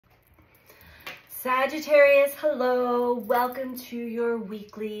Sagittarius, hello. Welcome to your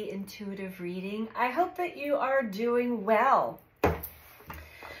weekly intuitive reading. I hope that you are doing well. We've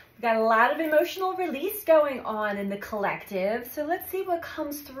got a lot of emotional release going on in the collective. So let's see what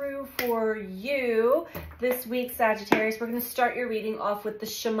comes through for you this week, Sagittarius. We're going to start your reading off with the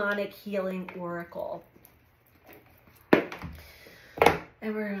Shamanic Healing Oracle.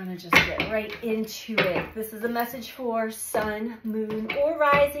 And we're going to just get right into it. This is a message for Sun, Moon, or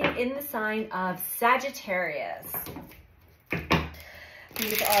Rising in the sign of Sagittarius.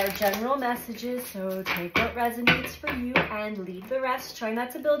 These are general messages, so take what resonates for you and leave the rest. Try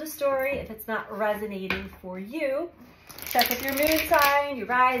not to build a story if it's not resonating for you. Check with your moon sign, your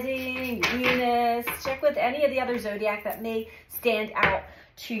rising, your Venus. Check with any of the other zodiac that may stand out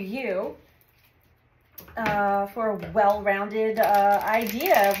to you. For a well-rounded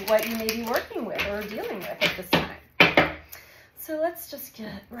idea of what you may be working with or dealing with at this time. So let's just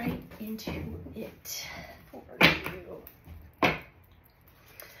get right into it for you.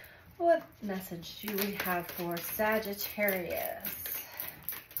 What message do we have for Sagittarius?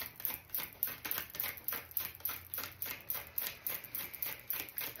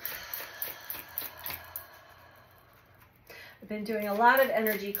 Been doing a lot of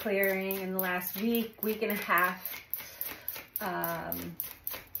energy clearing in the last week and a half,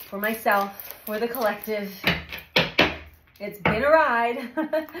 for myself, for the collective. It's been a ride,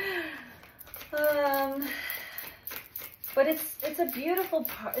 but it's a beautiful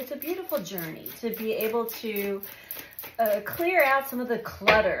part. It's a beautiful journey to be able to clear out some of the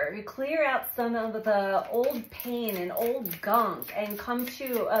clutter, clear out some of the old pain and old gunk, and come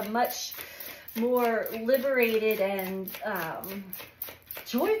to a much more liberated and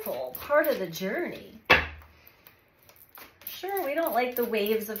joyful part of the journey. Sure, we don't like the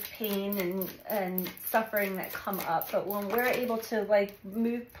waves of pain and suffering that come up, but when we're able to like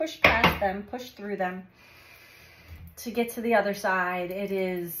push past them, push through them to get to the other side, it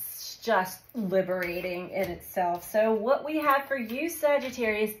is just liberating in itself. So what we have for you,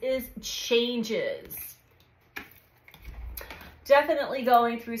 Sagittarius, is changes. Definitely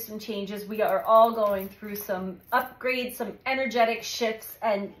going through some changes. We are all going through some upgrades, some energetic shifts,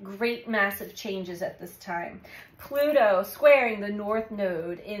 and great massive changes at this time. Pluto squaring the North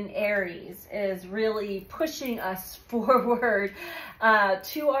Node in Aries is really pushing us forward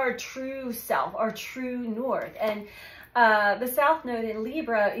to our true self, our true North. And the South Node in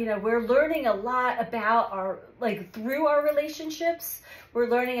Libra, you know, we're learning a lot about through our relationships. We're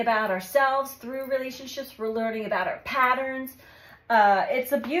learning about ourselves through relationships. We're learning about our patterns.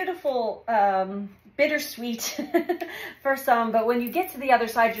 It's a beautiful, bittersweet for some, but when you get to the other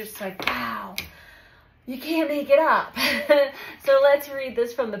side, you're just like, wow, you can't make it up. So let's read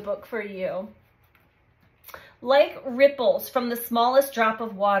this from the book for you. Like ripples from the smallest drop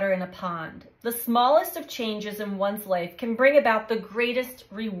of water in a pond, the smallest of changes in one's life can bring about the greatest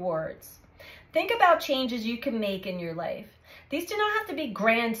rewards. Think about changes you can make in your life. These do not have to be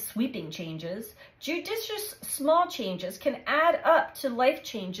grand, sweeping changes. Judicious, small changes can add up to life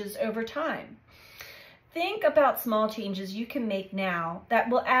changes over time. Think about small changes you can make now that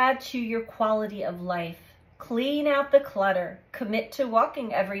will add to your quality of life. Clean out the clutter. Commit to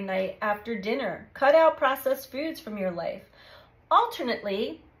walking every night after dinner. Cut out processed foods from your life.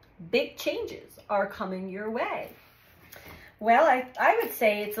 Alternately, big changes are coming your way. Well, I would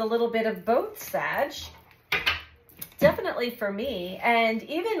say it's a little bit of both, Sag. Definitely for me, and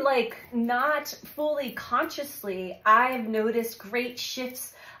even like not fully consciously, I've noticed great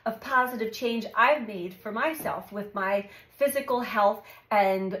shifts of positive change I've made for myself with my physical health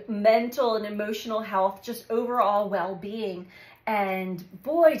and mental and emotional health, just overall well-being. And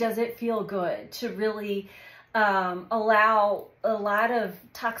boy, does it feel good to really allow a lot of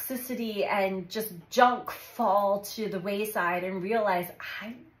toxicity and just junk fall to the wayside and realize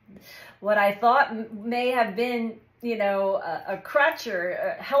what I thought may have been, you know, a crutch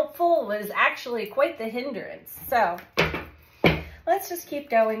or helpful was actually quite the hindrance. So let's just keep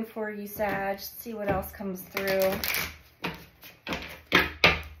going for you, Sag. See what else comes through.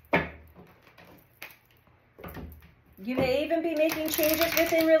 You may even be making changes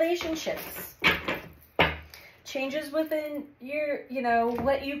within relationships. Changes within your, you know,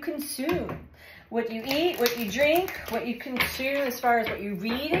 what you consume. What you eat, what you drink, what you consume as far as what you're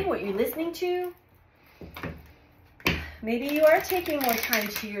reading, what you're listening to. Maybe you are taking more time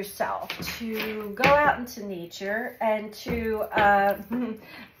to yourself to go out into nature and to,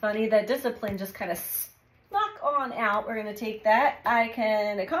 funny that discipline just kind of snuck on out. We're going to take that. I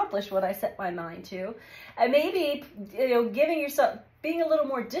can accomplish what I set my mind to. And maybe, you know, giving yourself, being a little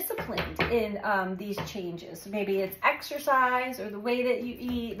more disciplined in these changes. Maybe it's exercise or the way that you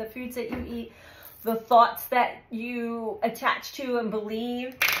eat, the foods that you eat. the thoughts that you attach to and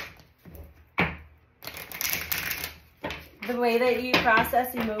believe, the way that you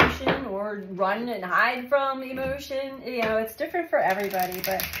process emotion or run and hide from emotion. You know, it's different for everybody,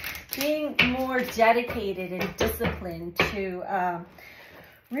 but being more dedicated and disciplined to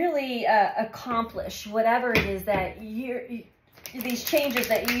really accomplish whatever it is that these changes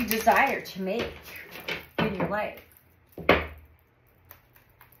that you desire to make in your life.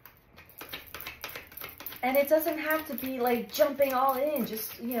 And it doesn't have to be like jumping all in,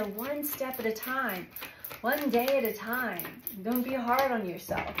 just, you know, one step at a time, one day at a time. Don't be hard on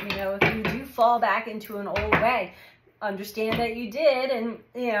yourself. You know, if you do fall back into an old way, understand that you did, and,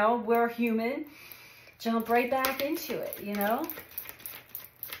 you know, we're human. Jump right back into it, you know?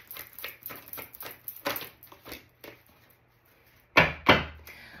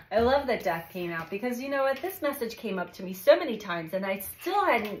 I love that death came out because, you know what, this message came up to me so many times and I still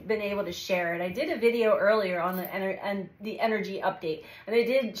hadn't been able to share it. I did a video earlier on the energy update, and I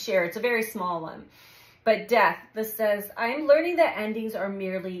did share. It's a very small one. But death, this says, I'm learning that endings are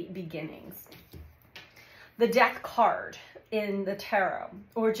merely beginnings. The death card in the tarot,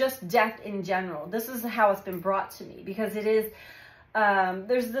 or just death in general, this is how it's been brought to me, because it is,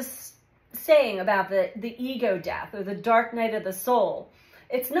 there's this saying about the ego death, or the dark night of the soul.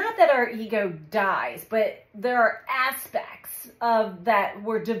 It's not that our ego dies, but there are aspects of that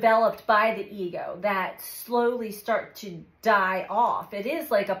were developed by the ego that slowly start to die off. It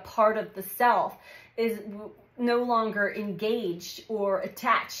is like a part of the self is no longer engaged or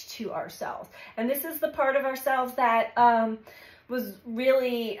attached to ourselves. And this is the part of ourselves that was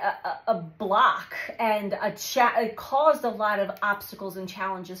really a block, and it caused a lot of obstacles and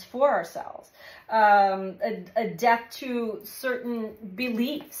challenges for ourselves. A death to certain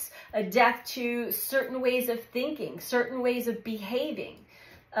beliefs, a death to certain ways of thinking, certain ways of behaving.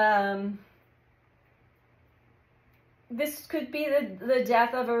 This could be the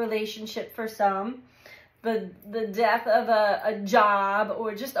death of a relationship for some, the death of a job,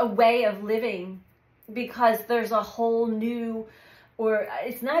 or just a way of living, because there's a whole new, or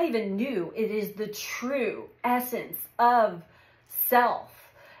it's not even new, it is the true essence of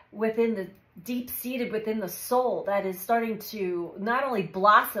self within the deep-seated within the soul that is starting to not only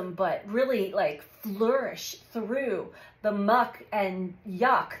blossom, but really like flourish through the muck and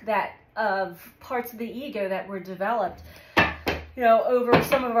yuck that of parts of the ego that were developed, you know, over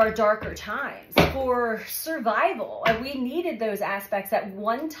some of our darker times for survival. And we needed those aspects at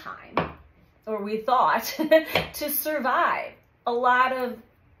one time, or we thought, to survive a lot of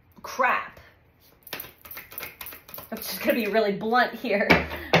crap. I'm just going to be really blunt here.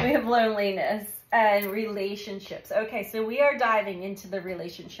 We have loneliness and relationships. Okay, so we are diving into the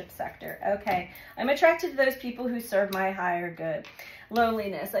relationship sector. Okay, I'm attracted to those people who serve my higher good.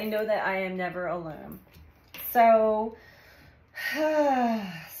 Loneliness. I know that I am never alone. So,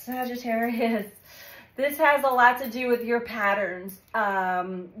 Sagittarius, this has a lot to do with your patterns.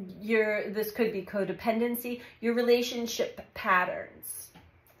 This could be codependency, your relationship patterns.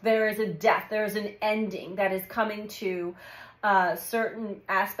 There is a death, there is an ending that is coming to certain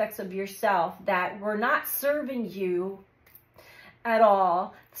aspects of yourself that were not serving you at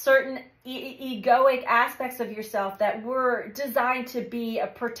all. Certain egoic aspects of yourself that were designed to be a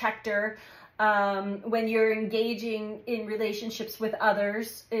protector. When you're engaging in relationships with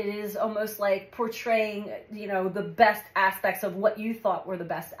others, it is almost like portraying, you know, the best aspects of what you thought were the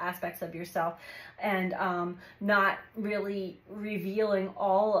best aspects of yourself, and not really revealing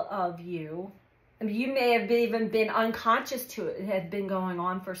all of you. I mean, you may have even been unconscious to it. It had been going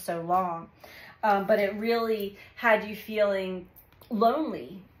on for so long, but it really had you feeling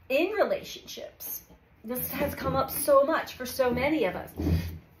lonely in relationships. This has come up so much for so many of us.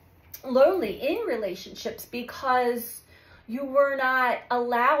 Lonely in relationships because you were not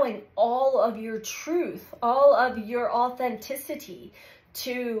allowing all of your truth, all of your authenticity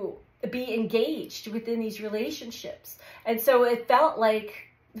to be engaged within these relationships. And so it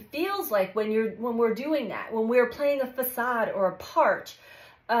feels like when we're doing that, when we're playing a facade or a part,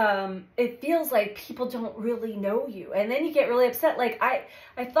 it feels like people don't really know you. And then you get really upset. Like,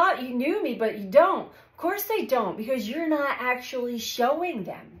 I thought you knew me, but you don't. Of course they don't, because you're not actually showing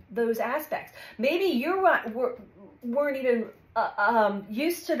them those aspects. Maybe you weren't even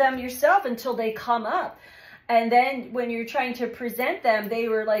used to them yourself until they come up. And then when you're trying to present them, they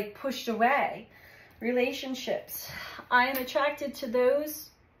were like pushed away. Relationships. I am attracted to those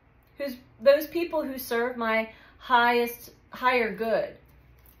people who serve my higher good.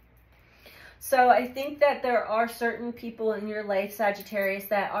 So I think that there are certain people in your life, Sagittarius,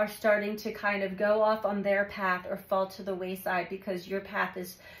 that are starting to kind of go off on their path or fall to the wayside because your path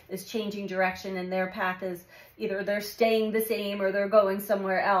is changing direction and their path is either they're staying the same or they're going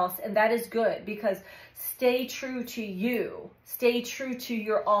somewhere else. And that is good, because stay true to you. Stay true to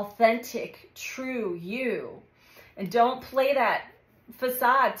your authentic, true you. And don't play that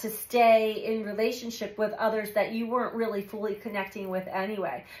facade to stay in relationship with others that you weren't really fully connecting with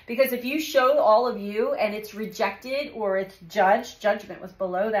anyway. Because if you show all of you and it's rejected or it's judgment was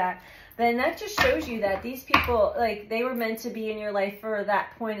below that, then that just shows you that these people, like, they were meant to be in your life for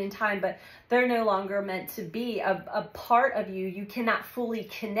that point in time, but they're no longer meant to be a part of you. You cannot fully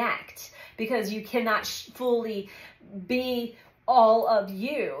connect because you cannot fully be all of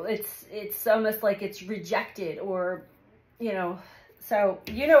you. It's almost like it's rejected, or, you know, so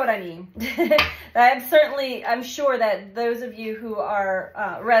you know what I mean. I'm sure that those of you who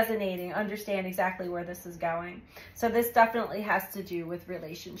are resonating understand exactly where this is going. So this definitely has to do with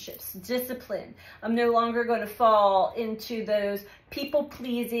relationships, discipline. I'm no longer going to fall into those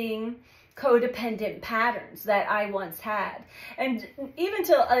people-pleasing, codependent patterns that I once had. And even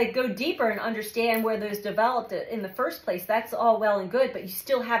to like go deeper and understand where those developed in the first place, that's all well and good, but you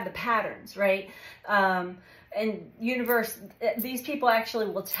still have the patterns, right? And universe, these people actually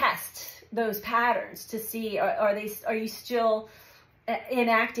will test those patterns to see, are you still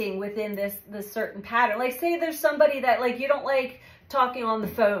enacting within this certain pattern? Like, say there's somebody that, like, you don't like talking on the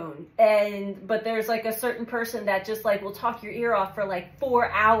phone, but there's like a certain person that just like will talk your ear off for like 4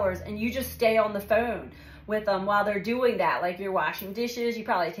 hours, and you just stay on the phone with them while they're doing that. Like, you're washing dishes, you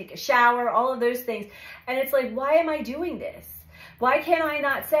probably take a shower, all of those things. And it's like, why am I doing this? Why can't I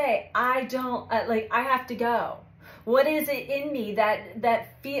not say, I don't, like, I have to go? What is it in me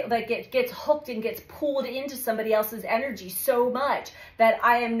that feel like it gets hooked and gets pulled into somebody else's energy so much that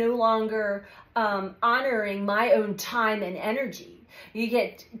I am no longer honoring my own time and energy? You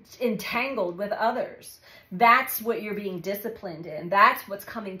get entangled with others. That's what you're being disciplined in. That's what's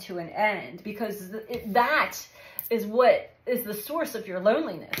coming to an end, because that is what is the source of your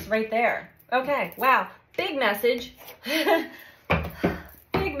loneliness right there. Okay, wow, big message.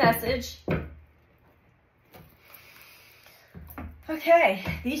 Big message. Okay,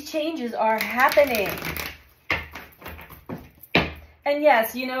 these changes are happening. And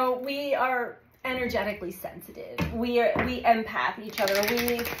yes, you know, we are energetically sensitive. We empath each other.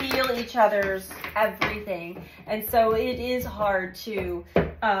 We feel each other's everything. And so it is hard to,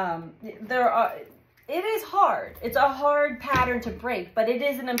 it is hard. It's a hard pattern to break, but it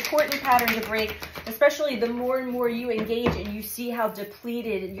is an important pattern to break, especially the more and more you engage and you see how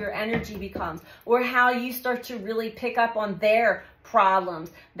depleted your energy becomes, or how you start to really pick up on their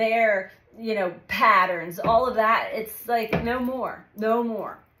problems, their, you know, patterns, all of that. It's like, no more, no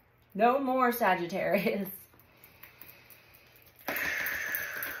more, no more, Sagittarius.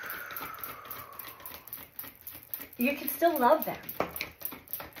 You can still love them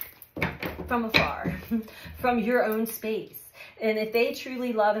from afar, from your own space. And if they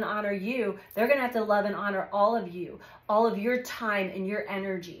truly love and honor you, they're going to have to love and honor all of you, all of your time and your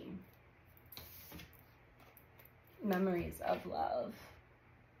energy. Memories of love.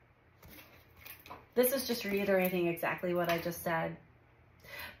 This is just reiterating exactly what I just said,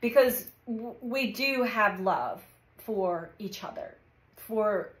 because we do have love for each other,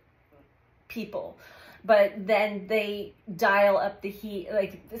 for people. But then they dial up the heat.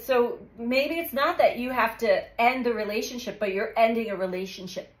 Like, so maybe it's not that you have to end the relationship, but you're ending a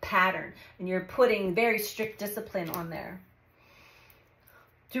relationship pattern and you're putting very strict discipline on there.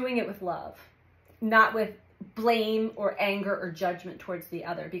 Doing it with love, not with blame or anger or judgment towards the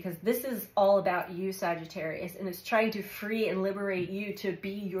other, because this is all about you, Sagittarius, and it's trying to free and liberate you to be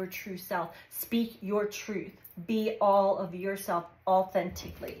your true self. Speak your truth. Be all of yourself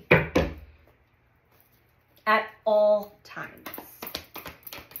authentically. At all times.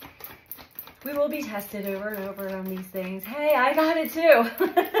 We will be tested over and over on these things. Hey, I got it too.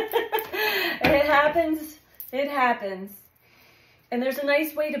 It happens. It happens. And there's a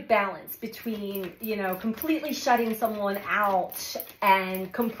nice way to balance between, you know, completely shutting someone out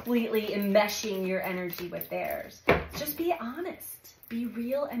and completely enmeshing your energy with theirs. Just be honest. Be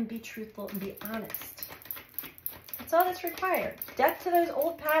real and be truthful and be honest. That's all that's required. Death to those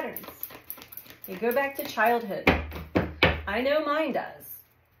old patterns. You go back to childhood. I know mine does.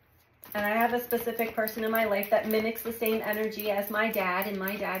 And I have a specific person in my life that mimics the same energy as my dad. And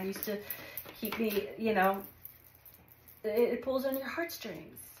my dad used to keep me, you know, it pulls on your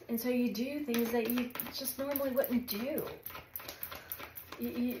heartstrings. And so you do things that you just normally wouldn't do.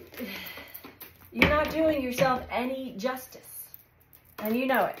 You're not doing yourself any justice. And you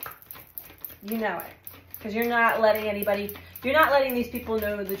know it. You know it. Because you're not letting these people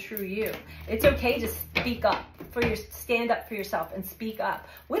know the true you. It's okay to speak up stand up for yourself and speak up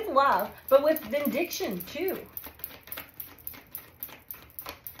with love, but with vindication too.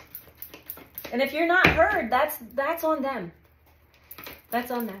 And if you're not heard, that's on them. That's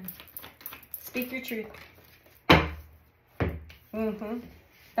on them. Speak your truth.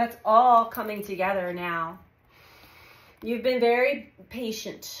 That's all coming together now. You've been very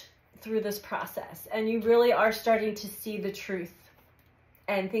patient through this process, and you really are starting to see the truth,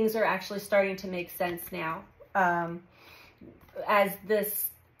 and things are actually starting to make sense now, as this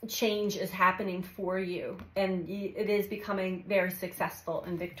change is happening for you, and it is becoming very successful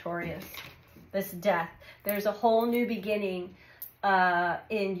and victorious. This death, there's a whole new beginning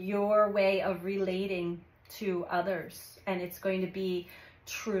in your way of relating to others, and it's going to be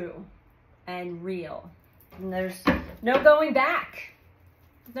true and real, and there's no going back.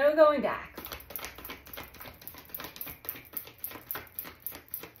 No going back.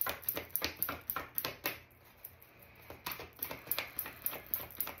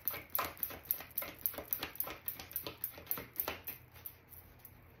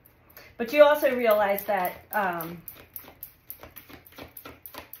 But you also realize that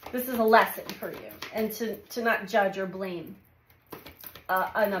this is a lesson for you, and to not judge or blame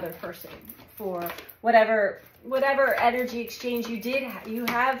another person for whatever energy exchange you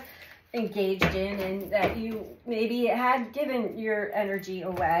have engaged in, and that you maybe had given your energy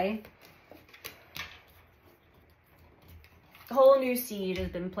away. A whole new seed has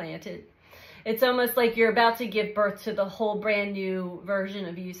been planted. It's almost like you're about to give birth to the whole brand new version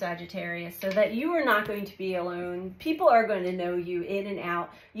of you, Sagittarius, so that you are not going to be alone. People are going to know you in and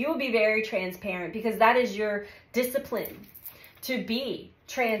out. You will be very transparent, because that is your discipline, to be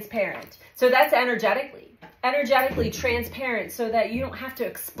transparent. So that's energetically transparent, so that you don't have to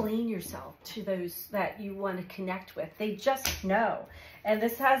explain yourself to those that you want to connect with. They just know. And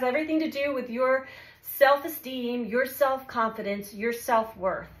this has everything to do with your self-esteem, your self-confidence, your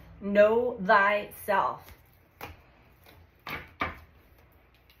self-worth. Know thyself.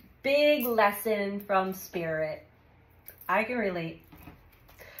 Big lesson from Spirit. I can relate.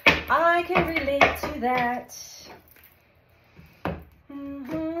 I can relate to that.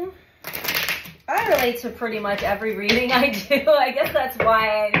 I relate to pretty much every reading I do. I guess that's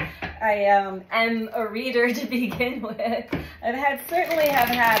why I am a reader to begin with. Certainly have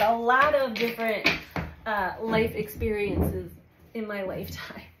had a lot of different life experiences in my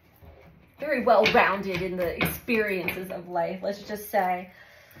lifetime. Very well-rounded in the experiences of life, let's just say.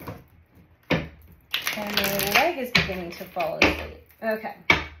 And my leg is beginning to fall asleep. Okay.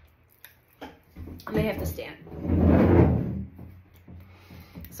 I may have to stand.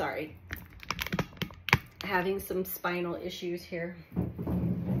 Sorry. Having some spinal issues here.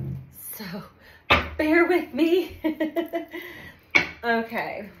 So, bear with me.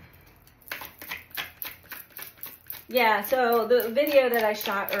 Okay. Yeah, so the video that I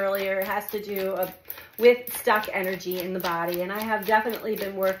shot earlier has to do with stuck energy in the body. And I have definitely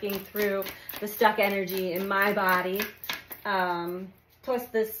been working through the stuck energy in my body. Plus,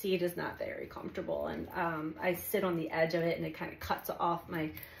 this seat is not very comfortable. And I sit on the edge of it, and it kind of cuts off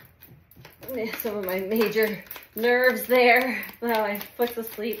some of my major nerves there while my foot's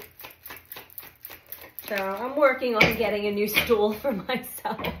asleep. So I'm working on getting a new stool for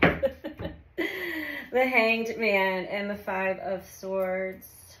myself. The Hanged Man and the Five of Swords.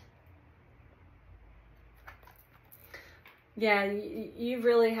 Yeah, you've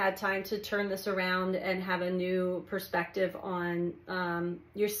really had time to turn this around and have a new perspective on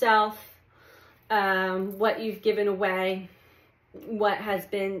yourself, what you've given away, what has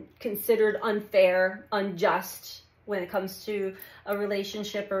been considered unfair, unjust when it comes to a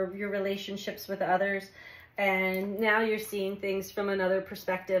relationship or your relationships with others. And now you're seeing things from another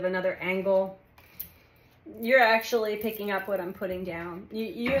perspective, another angle. You're actually picking up what I'm putting down.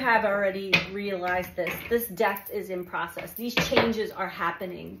 You have already realized this. This death is in process. These changes are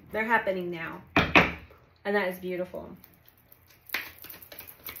happening. They're happening now. And that is beautiful.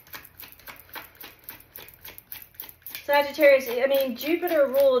 Sagittarius, I mean, Jupiter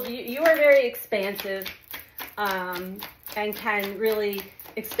ruled. You are very expansive and can really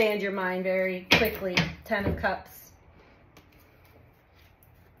expand your mind very quickly. 10 of Cups.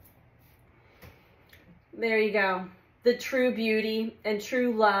 There you go. The true beauty and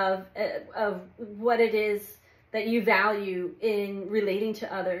true love of what it is that you value in relating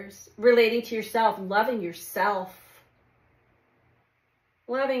to others, relating to yourself, loving yourself.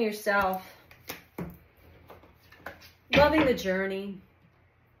 Loving yourself. Loving the journey.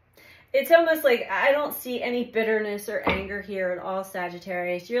 it's almost like I don't see any bitterness or anger here at all,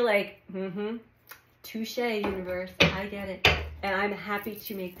 Sagittarius. You're like, touche, universe. I get it. And I'm happy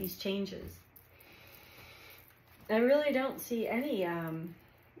to make these changes. I really don't see any,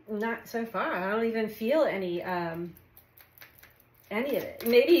 not so far. I don't even feel any of it.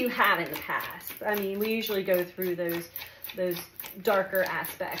 Maybe you have in the past. I mean, we usually go through those darker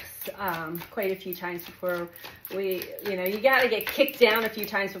aspects quite a few times before we, you got to get kicked down a few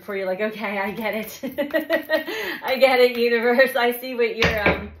times before you're like, okay, I get it. I get it, universe. I see what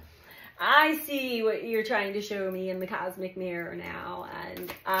you're trying to show me in the cosmic mirror now,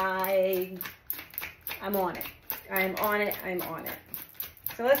 and I'm on it. I'm on it. I'm on it.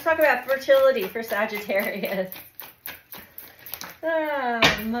 So let's talk about fertility for Sagittarius. Oh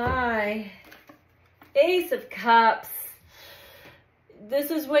my. Ace of Cups.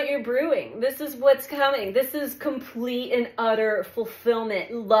 This is what you're brewing. This is what's coming. This is complete and utter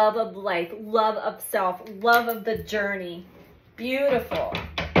fulfillment, love of life, love of self, love of the journey. Beautiful.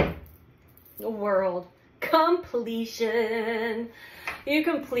 The world. Completion. You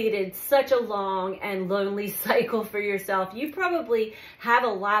completed such a long and lonely cycle for yourself. You probably have a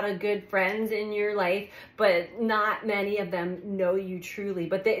lot of good friends in your life, but not many of them know you truly.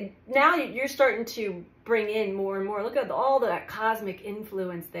 But now you're starting to bring in more and more. Look at all that cosmic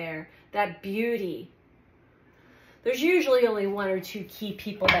influence there, that beauty. There's usually only one or two key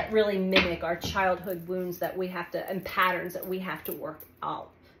people that really mimic our childhood wounds that we have to, and patterns that we have to work out.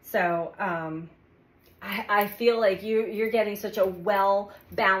 So, I feel like you're getting such a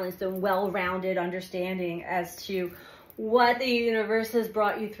well-balanced and well-rounded understanding as to what the universe has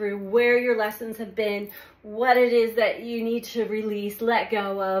brought you through, where your lessons have been, what it is that you need to release, let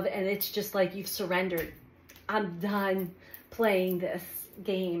go of, and it's just like you've surrendered. I'm done playing this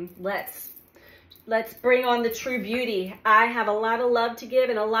game. Let's bring on the true beauty. I have a lot of love to give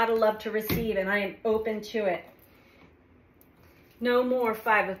and a lot of love to receive, and I am open to it. No more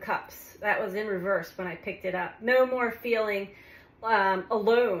Five of Cups. That was in reverse when I picked it up. No more feeling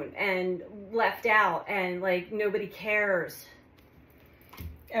alone and left out and like nobody cares.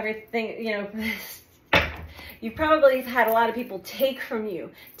 Everything, you probably have had a lot of people take from you,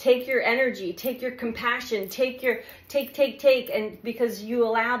 take your energy, take your compassion, take, and because you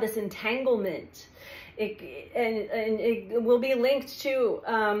allow this entanglement. It will be linked to,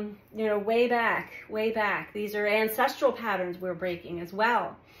 way back. These are ancestral patterns we're breaking as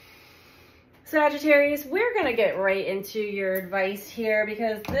well. Sagittarius, we're going to get right into your advice here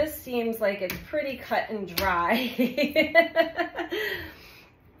because this seems like it's pretty cut and dry.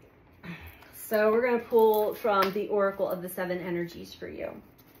 So we're going to pull from the Oracle of the Seven Energies for you.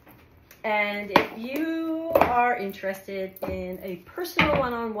 And if you are interested in a personal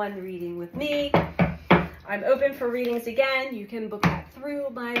one-on-one reading with me, I'm open for readings again. You can book that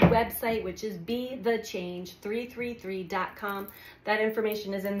through my website, which is BeTheChange333.com. That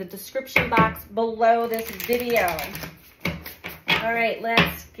information is in the description box below this video. All right,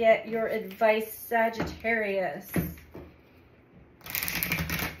 let's get your advice, Sagittarius.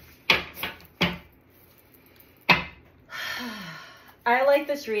 I like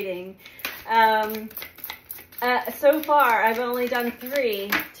this reading. So far, I've only done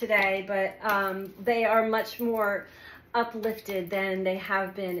 3 today, but they are much more uplifted than they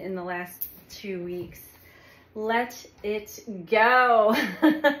have been in the last 2 weeks. Let it go.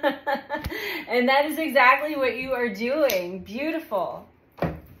 And that is exactly what you are doing. Beautiful.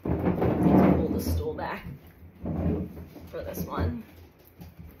 Pull the stool back for this one.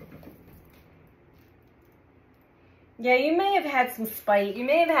 Yeah, you may have had some spite. You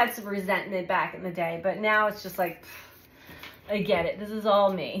may have had some resentment back in the day, but now it's just like, I get it. This is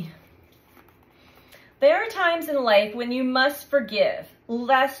all me. There are times in life when you must forgive,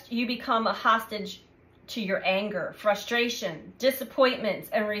 lest you become a hostage to your anger, frustration,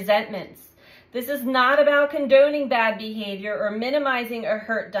 disappointments, and resentments. This is not about condoning bad behavior or minimizing a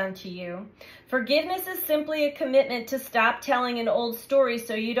hurt done to you. Forgiveness is simply a commitment to stop telling an old story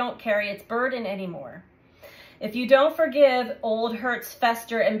so you don't carry its burden anymore. If you don't forgive, old hurts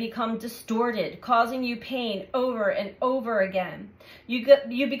fester and become distorted, causing you pain over and over again.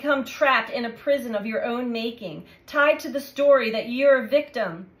 You become trapped in a prison of your own making, tied to the story that you're a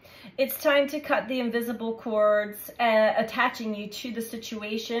victim. It's time to cut the invisible cords attaching you to the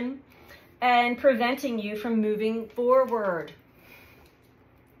situation and preventing you from moving forward.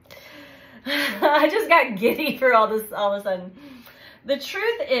 I just got giddy for all this all of a sudden. The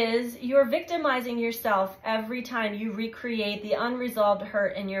truth is, you're victimizing yourself every time you recreate the unresolved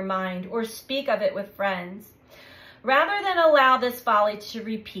hurt in your mind or speak of it with friends. Rather than allow this folly to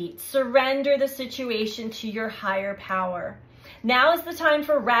repeat, surrender the situation to your higher power. Now is the time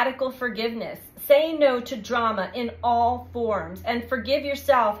for radical forgiveness. Say no to drama in all forms and forgive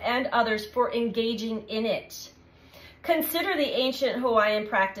yourself and others for engaging in it. Consider the ancient Hawaiian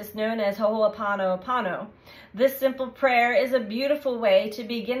practice known as Ho'oponopono. This simple prayer is a beautiful way to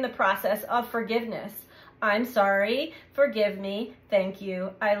begin the process of forgiveness. I'm sorry, forgive me, thank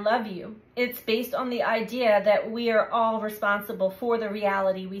you, I love you. It's based on the idea that we are all responsible for the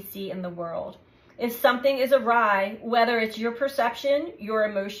reality we see in the world. If something is awry, whether it's your perception, your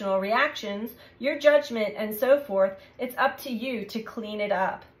emotional reactions, your judgment, and so forth, it's up to you to clean it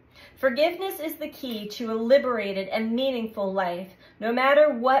up. Forgiveness is the key to a liberated and meaningful life. No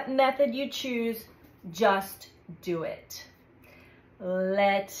matter what method you choose, just do it.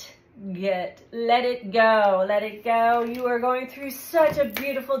 Let it go. Let it go. You are going through such a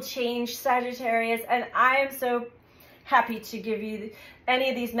beautiful change, Sagittarius, and I am so happy to give you any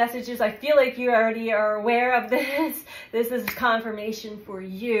of these messages. I feel like you already are aware of this. This is confirmation for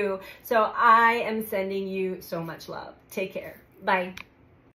you. So I am sending you so much love. Take care. Bye.